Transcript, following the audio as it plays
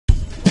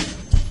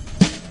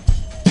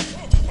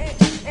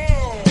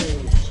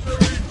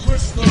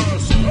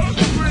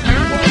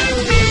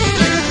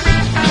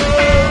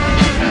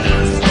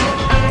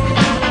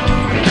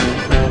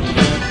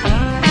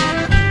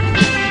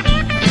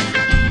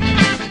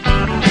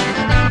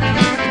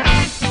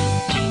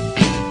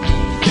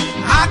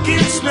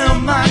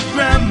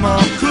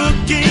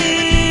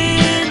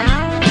looking.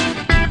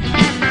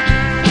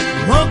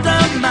 Oh,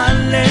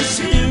 tamales,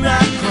 here I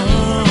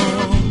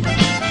come.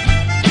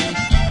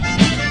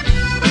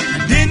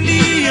 And in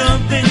the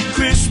oven,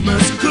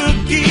 Christmas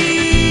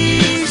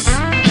cookies.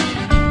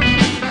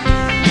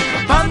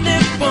 Pan de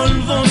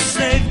polvo,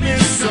 save me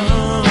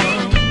some.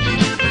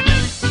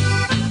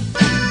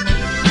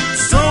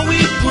 So we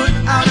put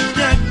out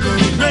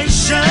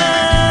decorations,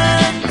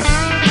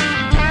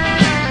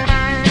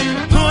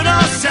 put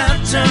our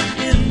Santa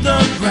in the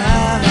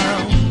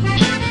ground,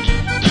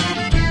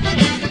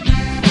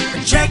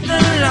 and check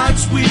the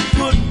lights we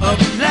put up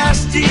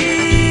last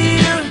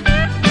year.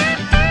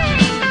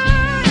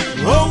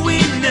 Oh, we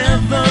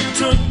never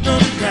took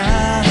them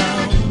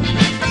down.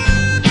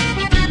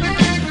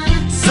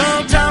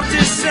 Sometimes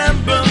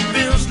December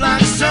feels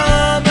like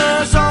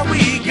summer's all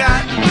we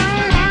got,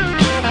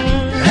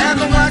 and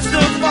the white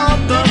stuff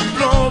on the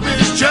floor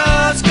is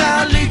just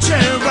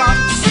caliche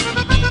rocks.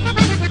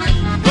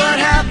 But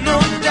have no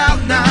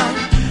doubt now,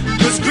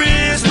 'cause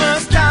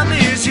Christmas time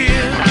is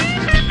here.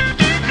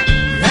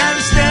 And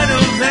instead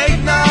of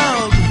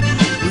eggnog,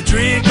 we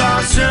drink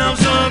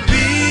ourselves a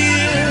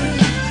beer.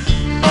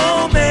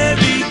 Oh,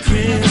 Merry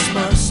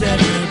Christmas,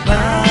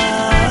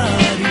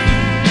 everybody.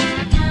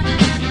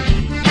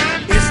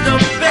 It's the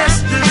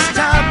bestest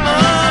time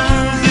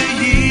of the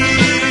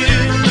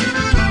year.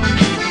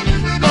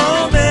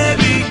 Oh,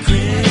 Merry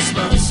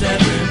Christmas,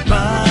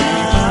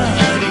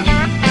 everybody.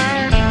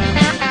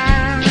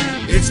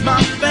 It's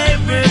my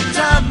favorite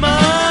time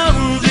of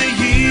the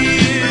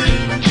year.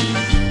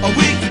 Oh,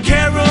 we can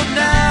carol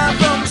now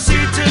from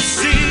sea to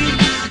sea.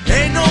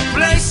 Ain't no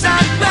place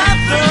I'd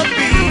rather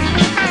be.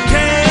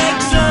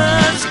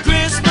 Texas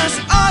Christmas,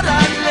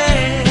 Orale.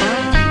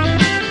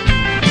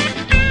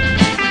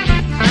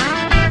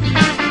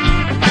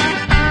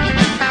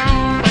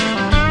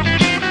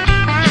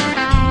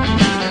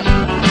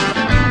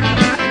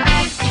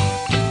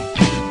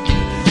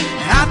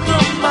 At the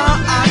mall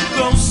I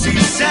go see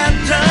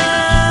Santa.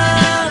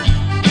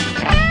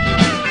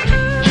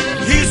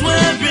 He's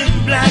wearing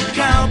black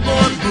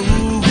cowboy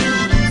boots.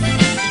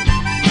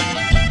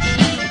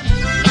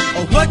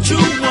 Oh, what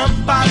you want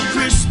by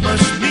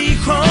Christmas,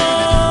 mijo?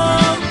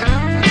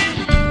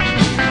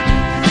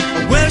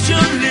 Oh, where's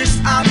your list?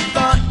 I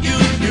thought you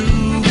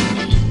knew.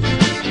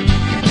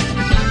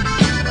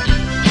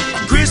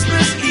 On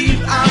Christmas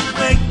Eve I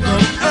wake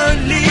up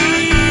early.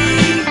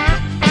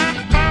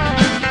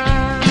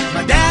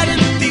 My dad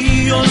and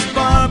Theo's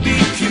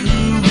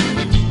barbecue.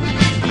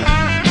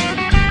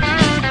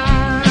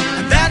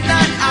 And that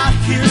night I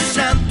hear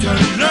Santa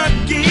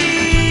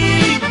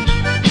lurking.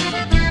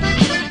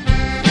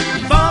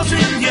 Falls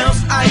and yells,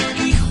 "Ay,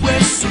 hijo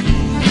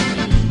Jesús."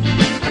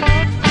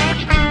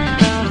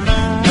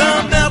 The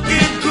milk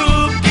and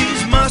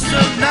cookies must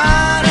have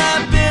not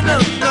have been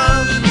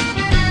enough,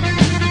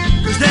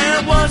 'cause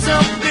there was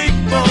a big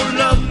bowl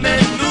of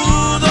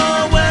menudo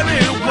where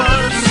it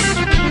was.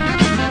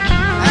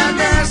 And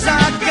as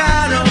I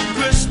got up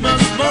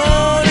Christmas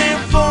morning,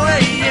 4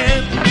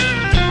 a.m.,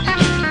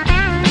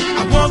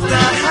 I woke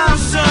the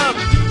house up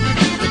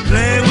to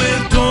play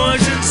with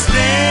toys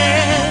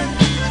instead.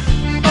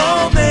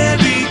 Oh,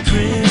 Merry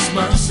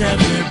Christmas,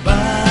 everybody.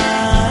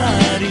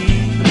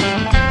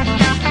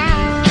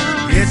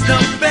 It's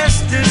the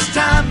bestest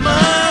time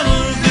of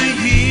the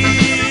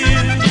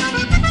year.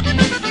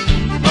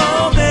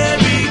 Oh,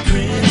 Merry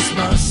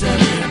Christmas,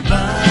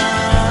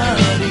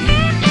 everybody.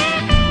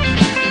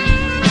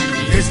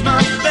 It's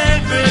my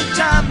favorite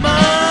time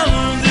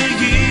of the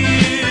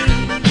year.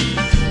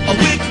 Oh,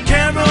 we can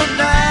carol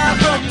now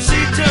from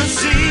sea to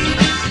sea.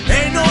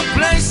 Ain't no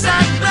place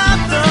I'd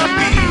rather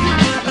be.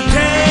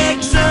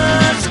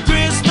 Texas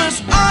Christmas,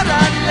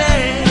 Orale.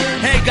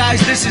 Hey guys,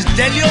 this is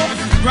Delio,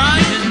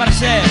 Brian is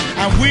Marcel.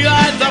 and we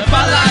are the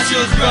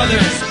Palacios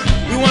Brothers.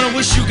 We want to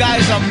wish you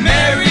guys a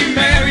Merry,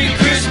 Merry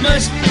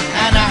Christmas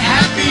and a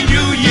Happy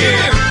New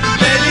Year.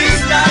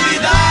 Feliz Navidad.